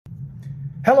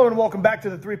Hello and welcome back to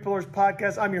the Three Pillars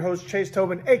Podcast. I'm your host, Chase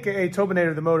Tobin, aka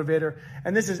Tobinator the Motivator,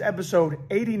 and this is episode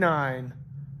 89.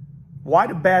 Why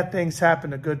do bad things happen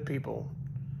to good people?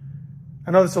 I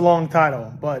know that's a long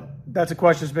title, but that's a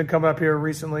question that's been coming up here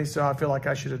recently, so I feel like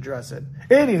I should address it.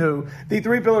 Anywho, the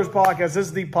Three Pillars Podcast, this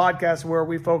is the podcast where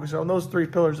we focus on those three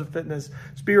pillars of fitness: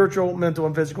 spiritual, mental,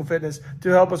 and physical fitness, to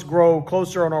help us grow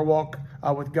closer on our walk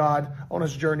with God on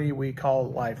this journey we call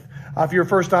life. If you're a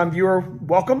first-time viewer,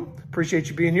 welcome. Appreciate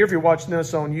you being here. If you're watching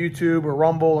this on YouTube or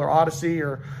Rumble or Odyssey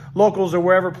or Locals or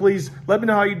wherever, please let me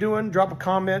know how you're doing. Drop a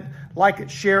comment, like it,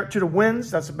 share it to the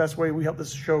winds. That's the best way we help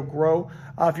this show grow.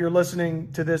 If you're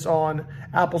listening to this on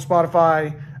Apple,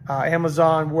 Spotify,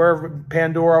 Amazon, wherever,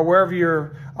 Pandora, wherever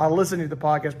you're listening to the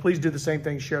podcast, please do the same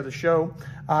thing. Share the show.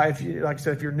 If you, like I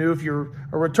said, if you're new, if you're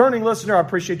a returning listener, I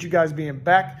appreciate you guys being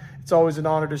back. It's always an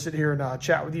honor to sit here and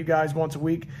chat with you guys once a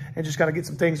week and just kind of get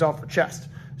some things off our chest.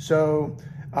 So,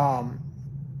 a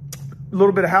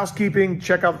little bit of housekeeping.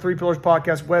 Check out the Three Pillars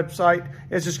Podcast website.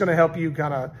 It's just going to help you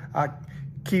kind of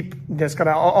keep this kind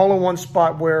of all in one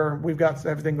spot where we've got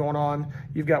everything going on.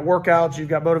 You've got workouts, you've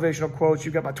got motivational quotes,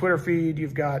 you've got my Twitter feed,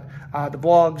 you've got the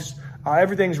blogs.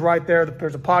 Everything's right there.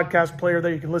 There's a podcast player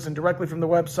there. You can listen directly from the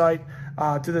website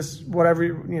to this, whatever,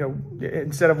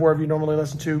 instead of wherever you normally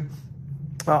listen to.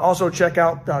 Also check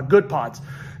out Good Pods.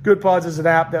 Good Pods is an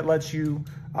app that lets you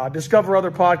discover other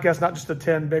podcasts, not just the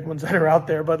 10 big ones that are out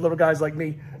there, but little guys like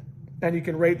me. And you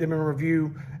can rate them and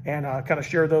review and kind of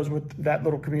share those with that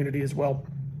little community as well.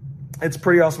 It's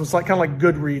pretty awesome. It's like kind of like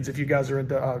Goodreads if you guys are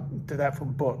into that for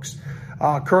books.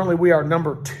 Currently, we are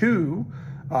number 2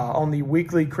 on the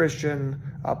weekly Christian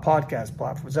podcast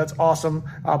platforms. That's awesome.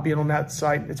 Being on that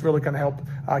site, it's really going to help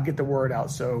get the word out.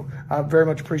 So I very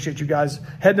much appreciate you guys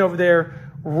heading over there,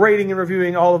 rating and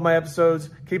reviewing all of my episodes.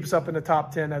 Keep us up in the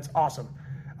top 10. That's awesome.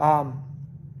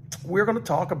 We're going to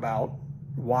talk about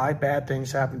why bad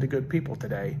things happen to good people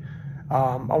today.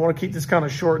 I want to keep this kind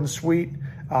of short and sweet.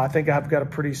 I think I've got a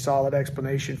pretty solid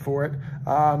explanation for it.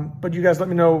 But you guys let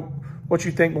me know what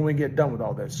you think when we get done with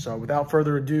all this. So without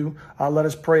further ado, let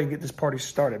us pray and get this party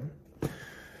started.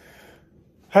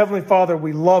 Heavenly Father,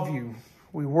 we love you.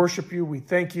 We worship you. We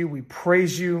thank you. We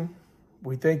praise you.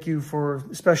 We thank you for,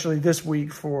 especially this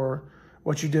week, for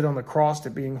what you did on the cross,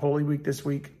 it being Holy Week this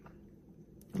week.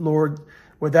 Lord,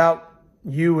 without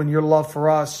you and your love for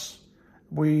us,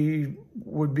 we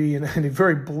would be in a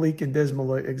very bleak and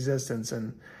dismal existence.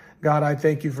 And God, I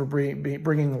thank you for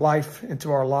bringing life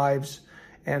into our lives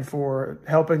and for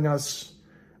helping us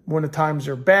when the times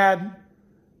are bad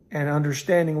and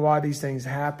understanding why these things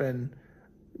happen,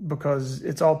 because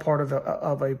it's all part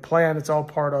of a plan. It's all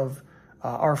part of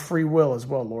our free will as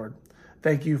well, Lord.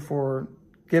 Thank you for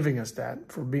giving us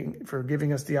that, for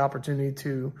giving us the opportunity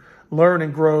to learn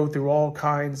and grow through all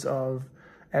kinds of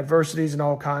adversities and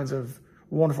all kinds of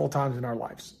wonderful times in our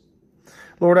lives.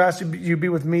 Lord, I ask you be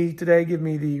with me today. Give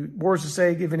me the words to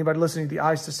say. Give anybody listening the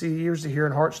eyes to see, ears to hear,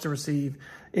 and hearts to receive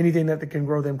anything that can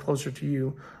grow them closer to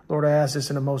you. Lord, I ask this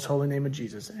in the most holy name of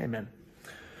Jesus. Amen.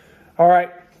 All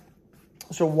right.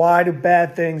 So why do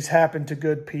bad things happen to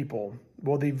good people?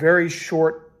 Well, the very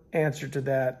short answer to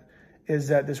that is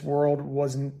that this world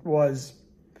was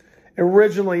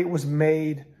originally, it was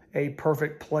made a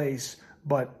perfect place,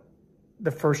 but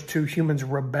the first 2 humans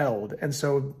rebelled, and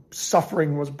so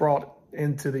suffering was brought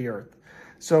into the earth.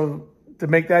 So to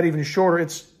make that even shorter,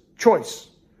 it's choice.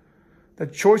 The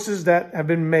choices that have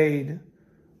been made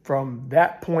from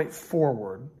that point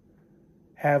forward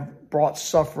have brought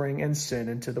suffering and sin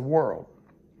into the world.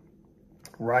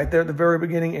 Right there at the very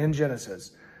beginning in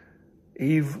Genesis,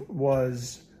 Eve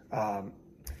was,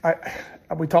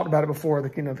 we talked about it before, the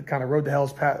kind of road to hell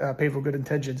is paved with good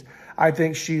intentions. I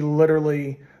think she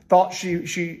literally thought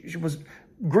she was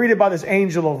greeted by this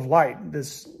angel of light, the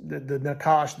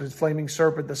Nakash, the flaming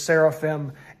serpent, the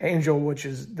seraphim angel, which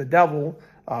is the devil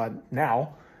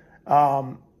now.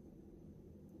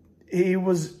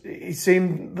 He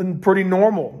seemed pretty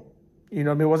normal. It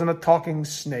wasn't a talking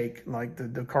snake like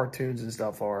the cartoons and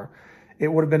stuff are. It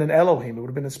would have been an Elohim. It would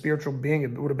have been a spiritual being.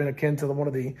 It would have been akin to one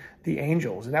of the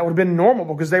angels. And that would have been normal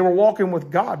because they were walking with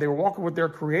God. They were walking with their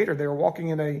creator. They were walking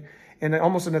in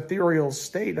almost an ethereal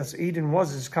state. That's Eden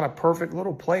was, this kind of perfect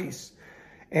little place.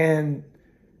 And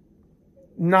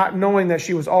not knowing that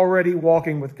she was already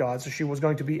walking with God, so she was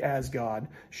going to be as God.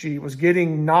 She was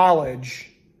getting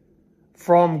knowledge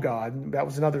from God. That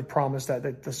was another promise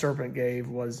that the serpent gave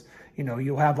was,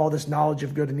 you'll have all this knowledge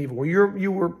of good and evil. Well,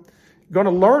 you were going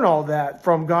to learn all that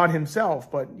from God himself,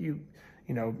 but you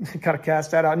kind of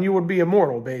cast that out and you would be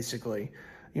immortal, basically.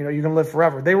 You're going to live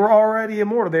forever. They were already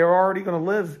immortal. They were already going to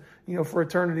live, for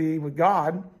eternity with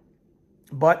God.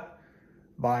 But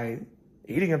by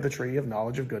eating of the tree of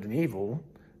knowledge of good and evil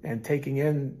and taking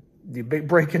in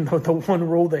breaking the one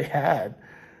rule they had.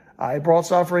 It brought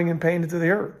suffering and pain into the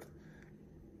earth.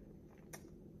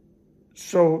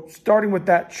 So starting with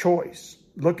that choice,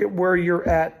 look at where you're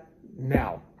at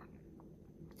now.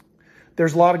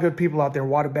 There's a lot of good people out there.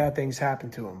 Why do bad things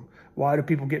happen to them? Why do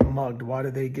people get mugged? Why do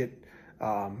they get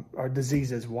or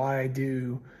diseases? Why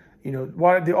do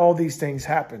all these things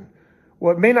happen?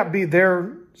 Well, it may not be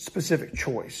their specific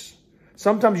choice.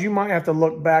 Sometimes you might have to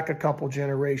look back a couple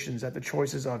generations at the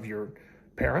choices of your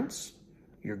parents,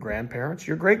 your grandparents,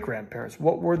 your great-grandparents.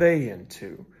 What were they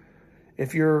into?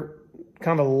 If your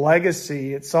kind of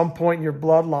legacy at some point in your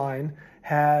bloodline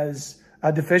has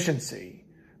a deficiency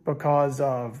because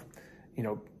of,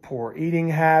 poor eating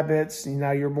habits, now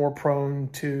you're more prone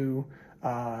to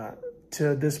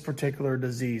this particular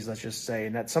disease, let's just say.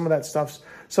 And that some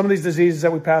of these diseases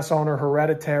that we pass on are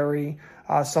hereditary.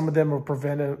 Some of them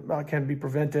are can be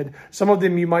prevented. Some of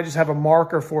them you might just have a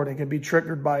marker for it and can be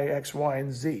triggered by X, Y,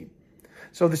 and Z.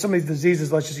 So some of these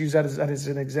diseases, let's just use that as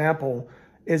an example,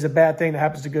 is a bad thing that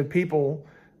happens to good people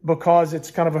because it's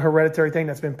kind of a hereditary thing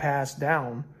that's been passed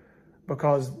down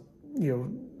because,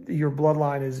 your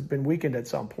bloodline has been weakened at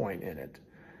some point in it.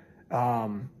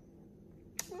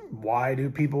 Why do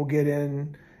people get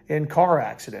in car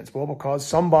accidents? Well, because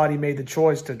somebody made the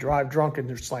choice to drive drunk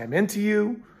and slam into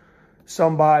you.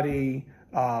 Somebody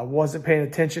wasn't paying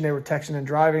attention. They were texting and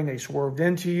driving. They swerved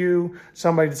into you.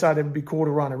 Somebody decided it would be cool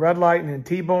to run a red light and then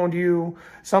T-boned you.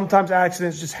 Sometimes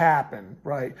accidents just happen,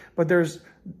 right? But there's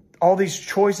all these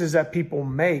choices that people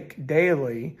make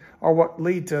daily are what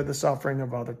lead to the suffering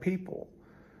of other people.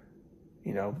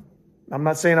 I'm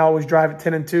not saying I always drive at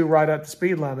 10 and 2 right at the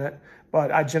speed limit,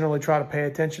 but I generally try to pay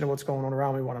attention to what's going on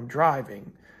around me when I'm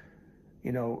driving.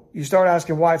 You start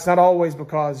asking why. It's not always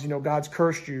because, God's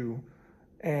cursed you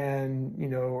and,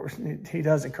 he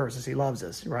doesn't curse us. He loves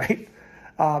us, right?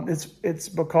 It's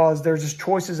because there's just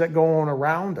choices that go on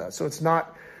around us. So it's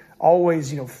not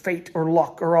always, fate or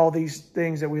luck or all these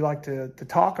things that we like to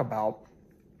talk about.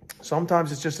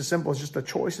 Sometimes it's just as simple as just the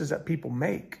choices that people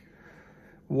make.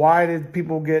 Why did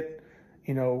people get,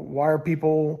 why are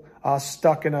people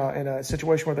stuck in a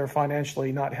situation where they're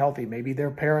financially not healthy? Maybe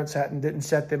their parents didn't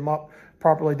set them up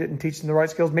properly, didn't teach them the right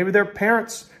skills. Maybe their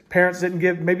parents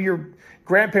didn't maybe your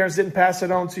grandparents didn't pass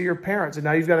it on to your parents. And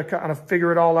now you've got to kind of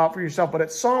figure it all out for yourself. But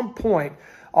at some point,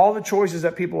 all the choices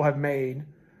that people have made,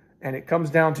 and it comes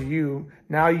down to you,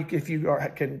 now if you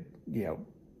can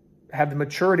have the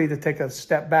maturity to take a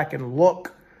step back and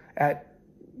look at,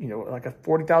 like a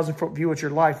 40,000 foot view at your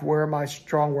life. Where am I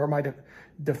strong? Where am I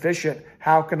deficient?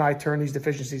 How can I turn these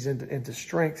deficiencies into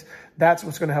strengths? That's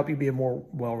what's going to help you be a more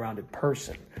well-rounded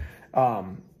person.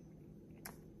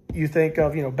 You think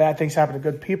of, bad things happen to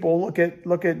good people. Look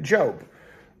at Job,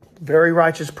 very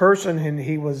righteous person.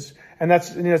 And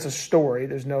that's a story.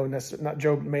 There's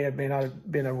Job may not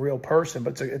have been a real person,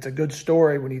 but it's a good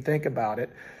story when you think about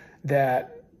it,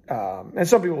 that, and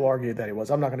some people argue that he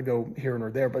was. I'm not going to go here nor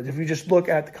there, but if you just look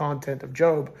at the content of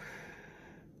Job,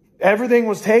 everything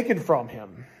was taken from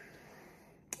him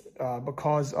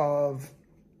because of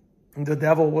the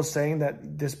devil was saying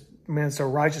that this man's so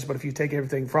righteous, but if you take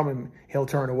everything from him, he'll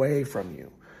turn away from you.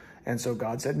 And so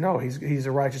God said, no, he's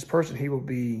a righteous person. He will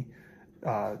be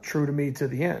true to me to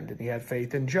the end. And he had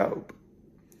faith in Job.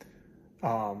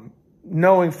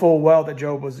 Knowing full well that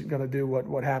Job was going to do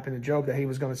what happened to Job, that he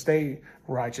was going to stay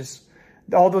righteous.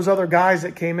 All those other guys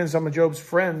that came in, some of Job's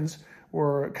friends,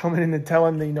 were coming in and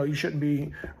telling him, you shouldn't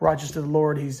be righteous to the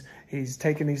Lord. He's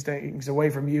taking these things away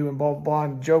from you and blah, blah, blah.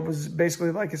 And Job was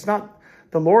basically like, it's not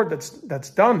the Lord that's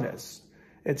done this.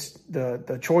 It's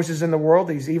the choices in the world,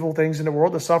 these evil things in the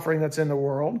world, the suffering that's in the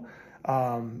world.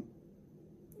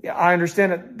 Yeah, I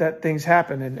understand that things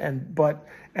happen, but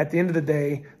at the end of the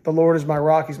day, the Lord is my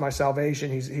rock. He's my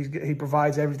salvation. He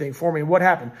provides everything for me. And what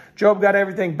happened? Job got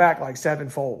everything back like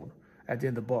sevenfold at the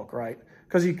end of the book, right?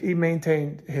 Because he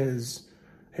maintained his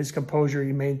composure.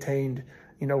 He maintained,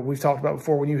 we've talked about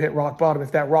before, when you hit rock bottom,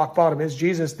 if that rock bottom is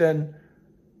Jesus, then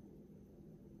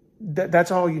that's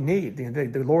all you need.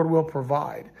 The Lord will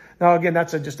provide. Now, again,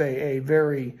 that's just a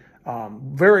very,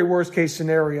 very worst case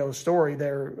scenario story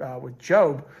there with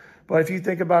Job. But if you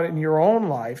think about it in your own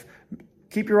life,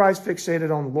 keep your eyes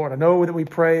fixated on the Lord. I know that we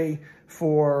pray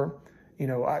for,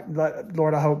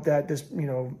 Lord, I hope that this,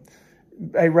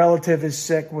 a relative is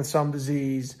sick with some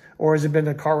disease or has been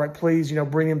in a car wreck. Please,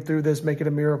 bring him through this, make it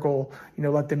a miracle,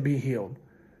 let them be healed.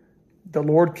 The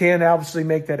Lord can obviously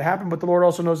make that happen, but the Lord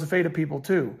also knows the fate of people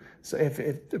too. So if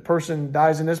a person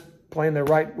dies in this playing their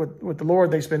right with the Lord,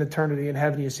 they spend eternity in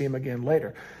heaven. You see them again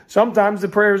later. Sometimes the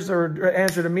prayers are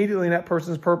answered immediately, and that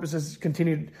person's purpose is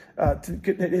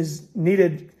is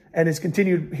needed and is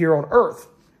continued here on earth.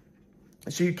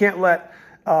 So you can't let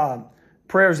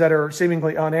prayers that are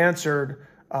seemingly unanswered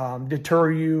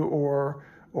deter you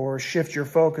or shift your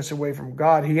focus away from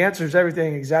God. He answers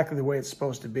everything exactly the way it's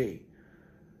supposed to be.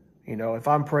 You know, if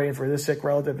I'm praying for this sick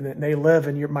relative and they live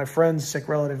and my friend's sick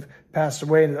relative passed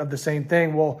away of the same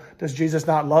thing, well, does Jesus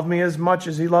not love me as much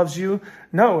as he loves you?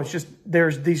 No, it's just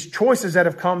there's these choices that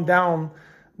have come down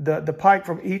the pike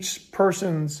from each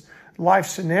person's life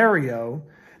scenario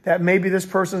that maybe this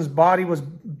person's body was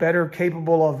better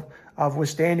capable of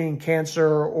withstanding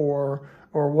cancer or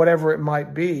whatever it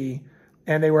might be.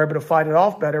 And they were able to fight it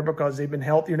off better because they've been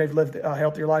healthier and they've lived a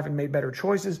healthier life and made better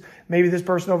choices. Maybe this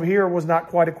person over here was not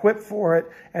quite equipped for it,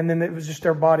 and then it was just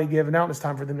their body giving out, and it's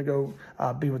time for them to go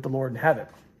be with the Lord in heaven.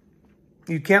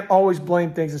 You can't always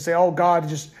blame things and say, oh,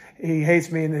 God, he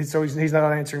hates me, and so he's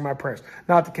not answering my prayers.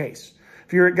 Not the case.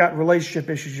 If you've got relationship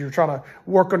issues, you're trying to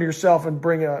work on yourself and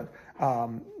bring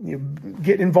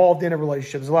get involved in a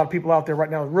relationship. There's a lot of people out there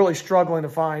right now really struggling to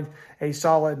find a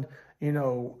solid,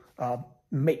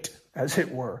 mate, as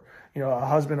it were, a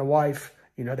husband, a wife,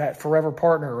 that forever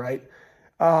partner, right?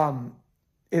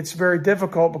 It's very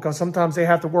difficult because sometimes they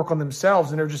have to work on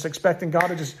themselves and they're just expecting God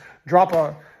to just drop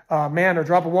a man or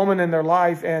drop a woman in their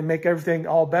life and make everything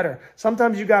all better.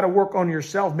 Sometimes you got to work on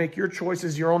yourself, make your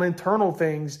choices, your own internal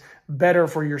things better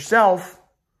for yourself.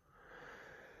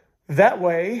 That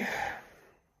way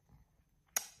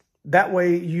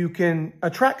you can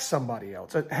attract somebody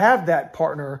else, have that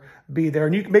partner be there.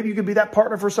 And maybe you could be that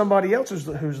partner for somebody else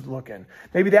who's looking.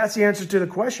 Maybe that's the answer to the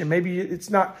question. Maybe it's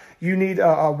not you need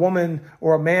a woman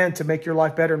or a man to make your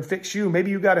life better and fix you.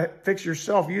 Maybe you got to fix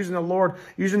yourself using the Lord,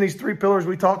 using these 3 pillars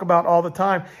we talk about all the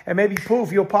time. And maybe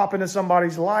poof, you'll pop into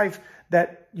somebody's life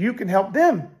that you can help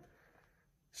them.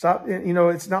 Stop.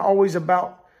 It's not always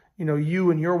about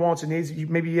you and your wants and needs.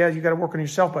 Maybe you got to work on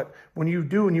yourself, but when you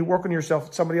do and you work on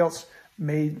yourself, somebody else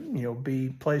may, be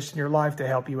placed in your life to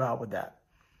help you out with that.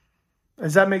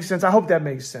 Does that make sense? I hope that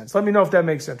makes sense. Let me know if that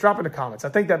makes sense. Drop in the comments. I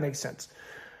think that makes sense.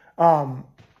 But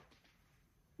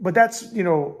that's,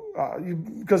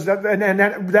 because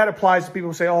that applies to people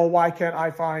who say, oh, why can't I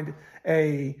find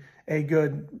a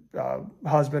good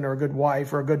husband or a good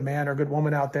wife or a good man or a good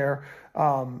woman out there?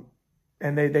 And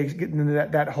they get into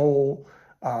that whole,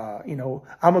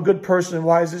 I'm a good person.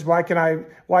 Why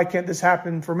can't this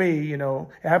happen for me? It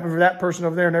happened for that person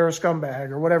over there and they're a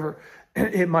scumbag or whatever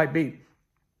it might be.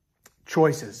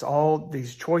 Choices, all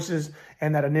these choices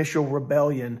and that initial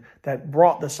rebellion that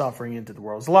brought the suffering into the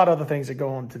world. There's a lot of other things that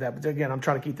go into that. But again, I'm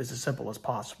trying to keep this as simple as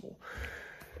possible.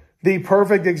 The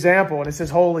perfect example, and it says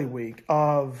Holy Week,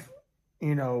 of,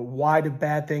 why do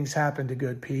bad things happen to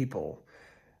good people?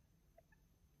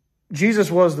 Jesus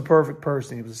was the perfect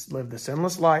person. He lived a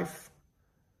sinless life,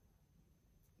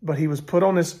 but he was put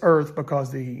on this earth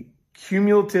because the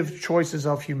cumulative choices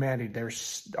of humanity,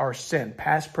 our sin,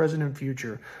 past, present, and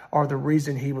future, are the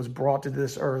reason he was brought to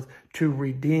this earth to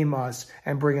redeem us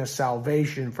and bring us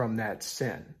salvation from that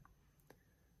sin.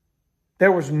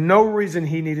 There was no reason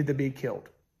he needed to be killed.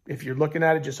 If you're looking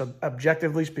at it just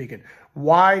objectively speaking,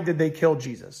 why did they kill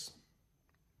Jesus?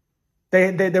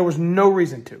 There was no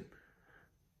reason to.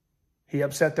 He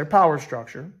upset their power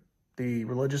structure. The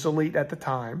religious elite at the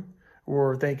time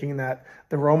were thinking that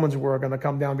the Romans were going to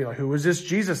come down and be like, who is this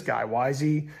Jesus guy? Why is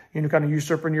he, kind of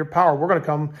usurping your power? We're going to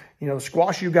come,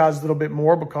 squash you guys a little bit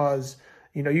more because,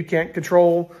 you can't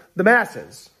control the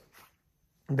masses.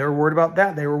 They were worried about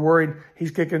that. They were worried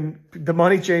he's kicking the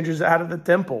money changers out of the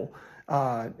temple.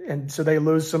 And so they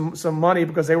lose some money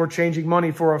because they were changing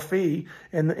money for a fee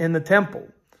in the temple.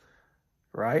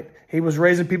 Right? He was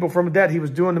raising people from the dead. He was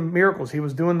doing the miracles. He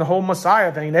was doing the whole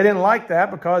Messiah thing. They didn't like that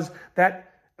because that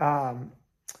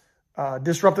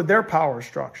disrupted their power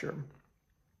structure.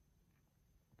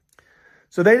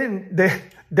 So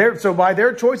so by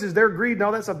their choices, their greed and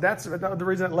all that stuff, that's the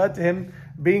reason that led to him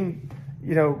being,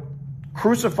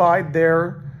 crucified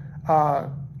there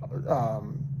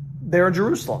in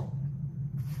Jerusalem.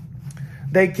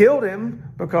 They killed him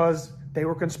because they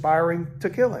were conspiring to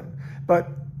kill him. But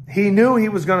he knew he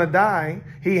was going to die.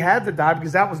 He had to die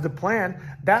because that was the plan.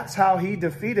 That's how he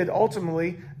defeated,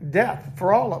 ultimately, death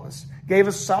for all of us. Gave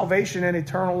us salvation and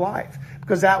eternal life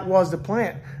because that was the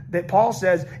plan. That Paul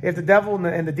says if the devil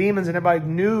and the demons and everybody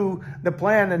knew the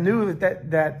plan and knew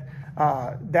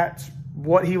that's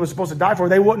what he was supposed to die for,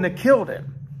 they wouldn't have killed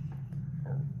him.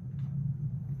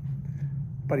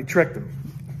 But he tricked them.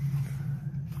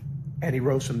 And he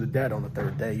rose from the dead on the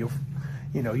 3rd day. You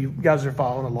guys are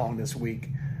following along this week.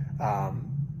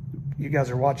 You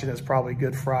guys are watching this probably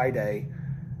Good Friday.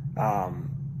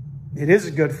 It is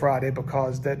a Good Friday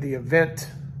because that the event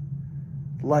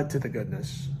led to the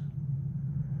goodness.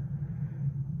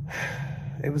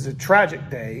 It was a tragic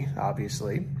day,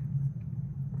 obviously,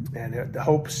 and the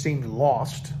hope seemed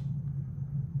lost.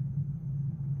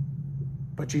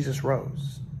 But Jesus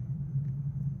rose.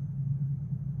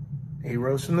 He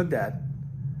rose from the dead.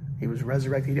 He was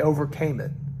resurrected. He overcame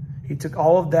it. He took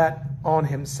all of that on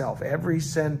himself, every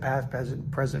sin, past,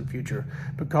 present, future,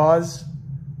 because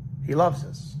he loves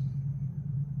us.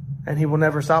 And he will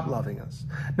never stop loving us.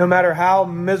 No matter how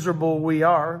miserable we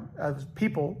are as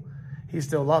people, he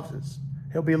still loves us.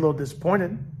 He'll be a little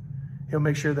disappointed. He'll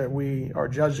make sure that we are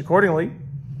judged accordingly,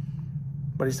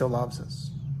 but he still loves us.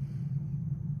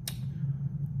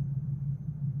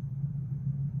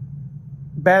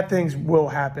 Bad things will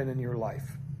happen in your life.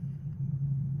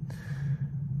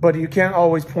 But you can't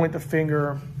always point the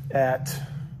finger at,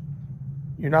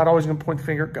 you're not always going to point the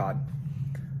finger at God.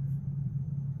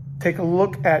 Take a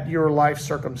look at your life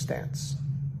circumstance.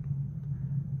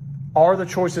 Are the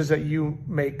choices that you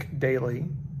make daily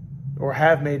or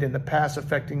have made in the past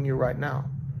affecting you right now?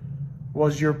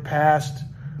 Was your past,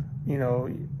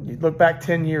 you look back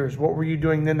 10 years, what were you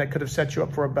doing then that could have set you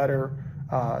up for a better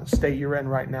state you're in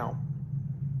right now?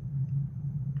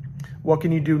 What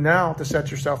can you do now to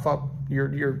set yourself up?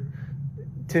 You're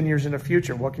 10 years in the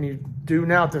future. What can you do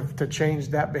now to change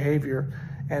that behavior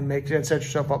and set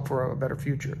yourself up for a better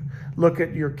future? Look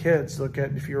at your kids. Look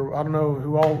at, I don't know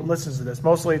who all listens to this.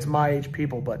 Mostly it's my age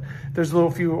people, but there's a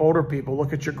little few older people.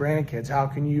 Look at your grandkids. How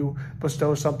can you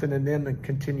bestow something in them and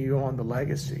continue on the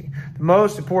legacy? The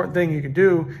most important thing you can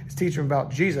do is teach them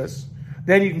about Jesus.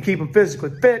 Then you can keep them physically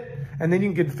fit, and then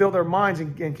you can fill their minds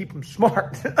and keep them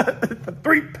smart. The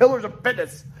 3 pillars of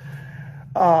fitness.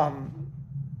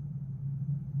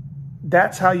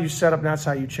 That's how you set up, and that's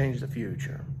how you change the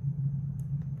future.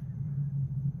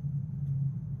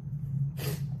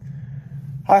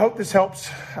 I hope this helps.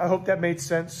 I hope that made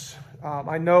sense.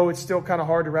 I know it's still kind of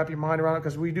hard to wrap your mind around it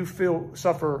because we do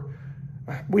suffer.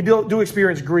 We do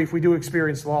experience grief. We do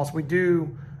experience loss. We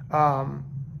do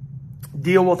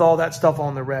deal with all that stuff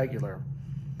on the regular.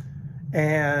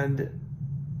 And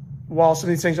while some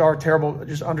of these things are terrible,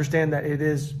 just understand that it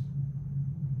is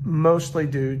mostly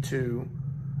due to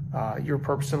your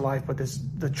purpose in life, but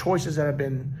the choices that have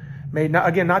been made,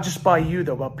 not just by you,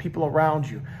 though, but people around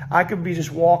you. I could be just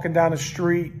walking down the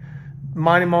street,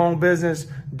 minding my own business,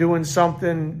 doing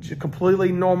something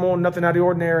completely normal, nothing out of the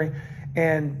ordinary,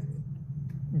 and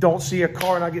don't see a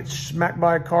car, and I get smacked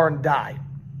by a car and die.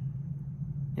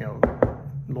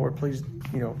 Lord, please,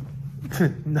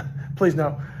 please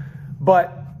no.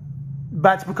 But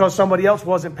that's because somebody else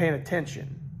wasn't paying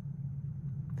attention.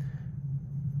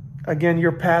 Again,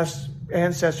 your past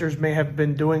ancestors may have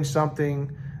been doing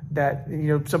something that,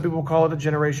 some people call it a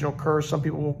generational curse. Some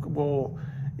people will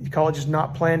call it just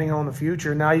not planning on the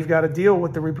future. Now you've got to deal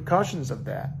with the repercussions of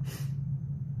that.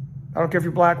 I don't care if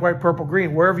you're black, white, purple,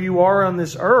 green. Wherever you are on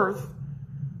this earth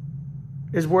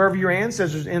is wherever your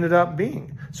ancestors ended up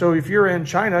being. So if you're in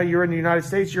China, you're in the United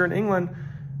States, you're in England,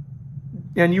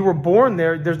 and you were born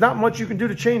there, there's not much you can do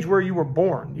to change where you were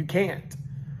born. You can't.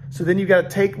 So then you've got to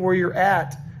take where you're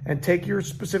at and take your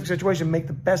specific situation, make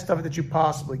the best of it that you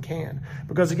possibly can.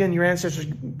 Because again, your ancestors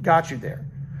got you there.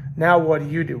 Now what do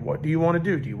you do? What do you want to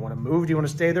do? Do you want to move? Do you want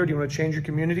to stay there? Do you want to change your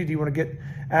community? Do you want to get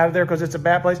out of there because it's a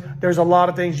bad place? There's a lot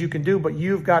of things you can do, but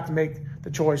you've got to make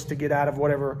the choice to get out of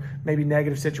whatever maybe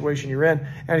negative situation you're in.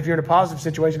 And if you're in a positive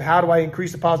situation, how do I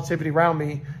increase the positivity around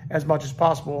me as much as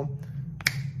possible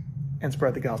and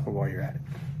spread the gospel while you're at it?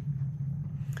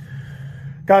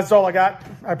 Guys, that's all I got.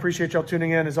 I appreciate y'all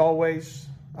tuning in as always.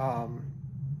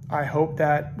 I hope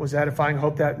that was edifying. I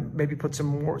hope that maybe put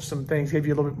some things, gave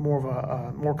you a little bit more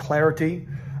of more clarity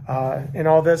in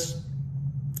all this.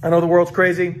 I know the world's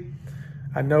crazy.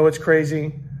 I know it's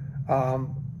crazy.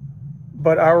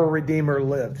 But our Redeemer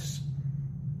lives.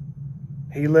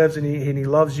 He lives and he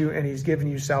loves you, and he's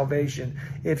given you salvation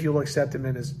if you'll accept him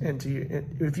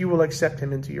if you will accept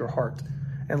him into your heart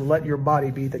and let your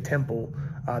body be the temple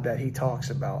that he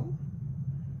talks about.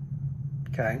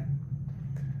 Okay.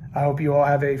 I hope you all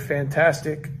have a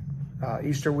fantastic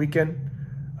Easter weekend.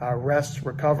 Rest,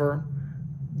 recover,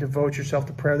 devote yourself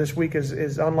to prayer. This week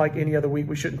is unlike any other week.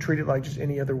 We shouldn't treat it like just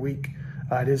any other week.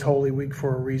 It is Holy Week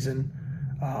for a reason.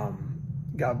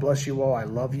 God bless you all. I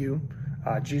love you.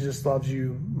 Jesus loves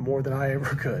you more than I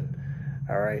ever could.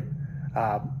 All right.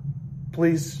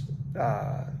 Please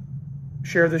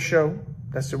share this show.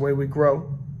 That's the way we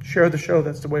grow. Share the show.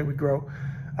 That's the way we grow.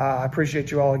 I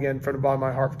appreciate you all again from the bottom of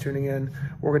my heart for tuning in.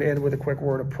 We're going to end with a quick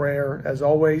word of prayer, as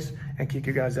always, and kick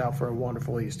you guys out for a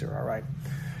wonderful Easter, all right?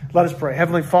 Let us pray.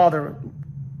 Heavenly Father,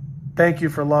 thank you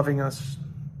for loving us.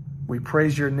 We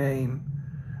praise your name.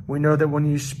 We know that when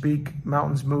you speak,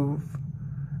 mountains move.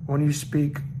 When you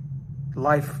speak,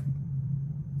 life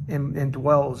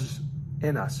indwells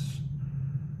in us.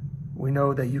 We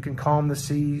know that you can calm the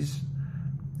seas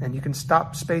and you can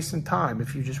stop space and time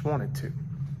if you just wanted to.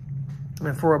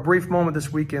 And for a brief moment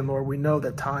this weekend, Lord, we know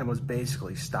that time was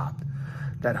basically stopped,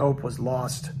 that hope was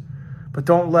lost. But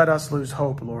don't let us lose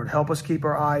hope, Lord. Help us keep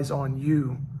our eyes on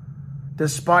you.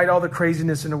 Despite all the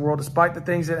craziness in the world, despite the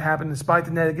things that happen, despite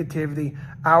the negativity,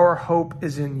 our hope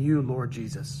is in you, Lord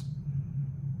Jesus.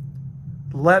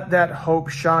 Let that hope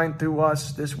shine through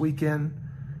us this weekend.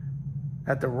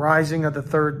 At the rising of the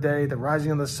third day, the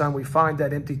rising of the sun, we find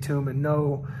that empty tomb and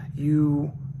know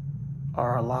you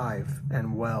are alive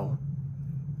and well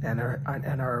and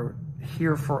are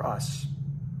here for us,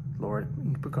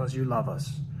 Lord, because you love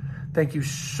us. Thank you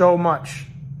so much,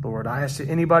 Lord. I ask that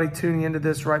anybody tuning into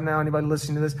this right now, anybody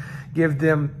listening to this, give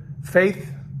them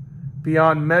faith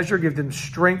beyond measure, give them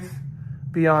strength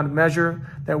beyond measure,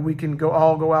 that we can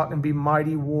all go out and be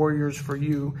mighty warriors for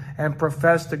you and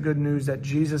profess the good news that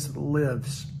Jesus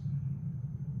lives.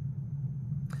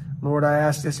 Lord, I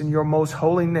ask this in your most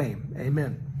holy name.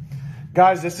 Amen.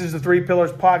 Guys, this is the Three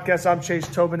Pillars Podcast. I'm Chase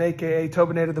Tobin, a.k.a.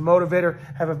 Tobinator the Motivator.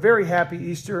 Have a very happy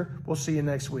Easter. We'll see you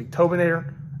next week.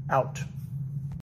 Tobinator, out.